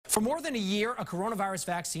For more than a year, a coronavirus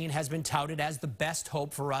vaccine has been touted as the best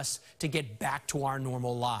hope for us to get back to our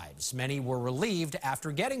normal lives. Many were relieved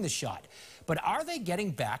after getting the shot. But are they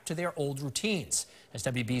getting back to their old routines? As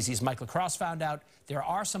WBZ's LaCrosse found out, there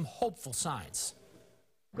are some hopeful signs.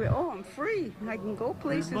 Oh, I'm free. I can go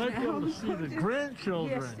places now. You might be able to see the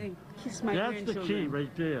grandchildren. Yes, and kiss my That's grandchildren. the key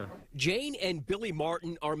right there. Jane and Billy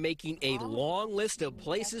Martin are making a long list of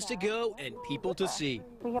places to go and people to see.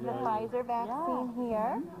 We have the Pfizer vaccine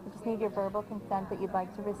here. We just need your verbal consent that you'd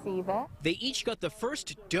like to receive it. They each got the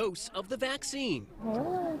first dose of the vaccine.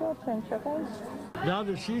 Now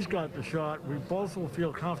that she's got the shot, we both will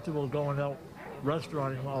feel comfortable going out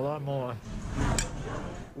restauranting a lot more.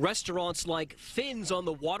 Restaurants like Finn's on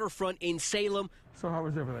the waterfront in Salem So how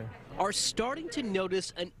was everything? are starting to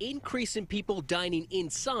notice an increase in people dining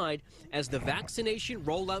inside as the vaccination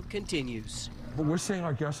rollout continues. But we're seeing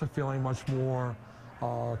our guests are feeling much more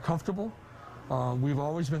comfortable. We've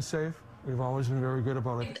always been safe. We've always been very good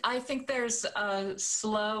about it. I think there's a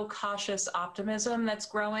slow, cautious optimism that's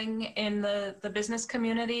growing in the business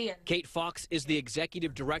community. Kate Fox is the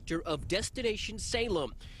executive director of Destination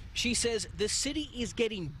Salem. She says the city is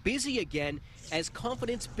getting busy again as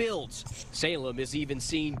confidence builds. Salem is even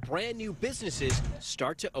seeing brand new businesses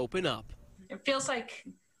start to open up. It feels like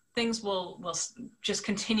things will just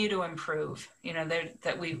continue to improve. You know,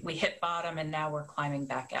 that we hit bottom and now we're climbing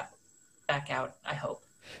back out, I hope.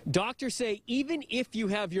 Doctors say even if you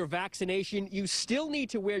have your vaccination, you still need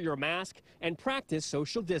to wear your mask and practice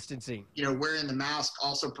social distancing. You know, wearing the mask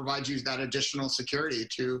also provides you that additional security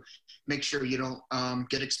to make sure you don't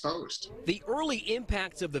get exposed. The early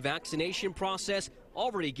impacts of the vaccination process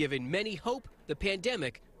already given many hope the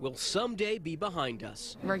pandemic will someday be behind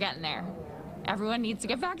us. We're getting there. Everyone needs to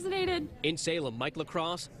get vaccinated. In Salem, Mike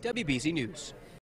LaCrosse, WBZ News.